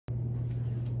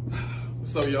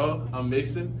So y'all, I'm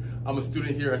Mason. I'm a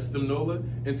student here at Stemnola,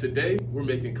 and today we're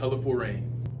making colorful rain.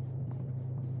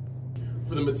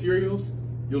 For the materials,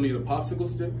 you'll need a popsicle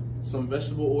stick, some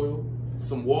vegetable oil,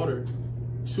 some water,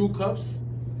 2 cups,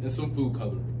 and some food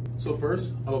coloring. So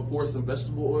first, I'm gonna pour some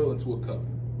vegetable oil into a cup.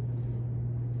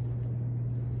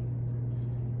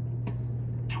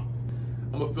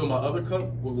 I'm gonna fill my other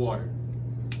cup with water.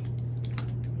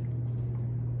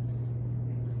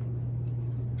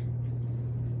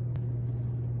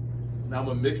 Now I'm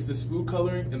gonna mix this food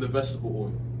coloring and the vegetable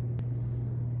oil.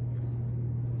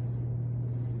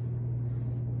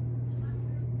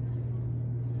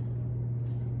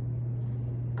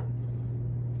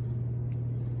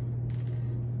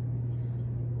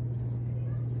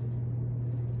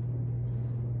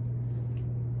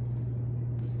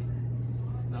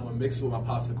 Now I'm gonna mix it with my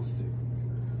popsicle stick.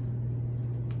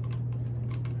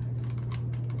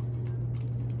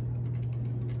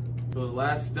 For the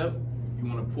last step, you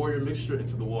want to pour your mixture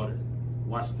into the water.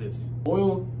 Watch this.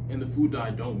 Oil and the food dye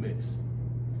don't mix,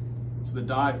 so the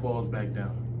dye falls back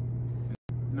down.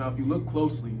 Now if you look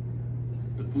closely,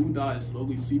 the food dye is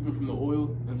slowly seeping from the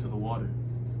oil into the water.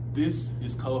 This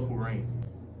is colorful rain.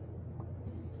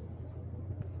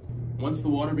 Once the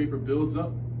water vapor builds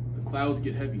up, the clouds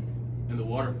get heavy and the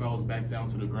water falls back down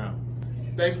to the ground.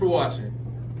 Thanks for watching.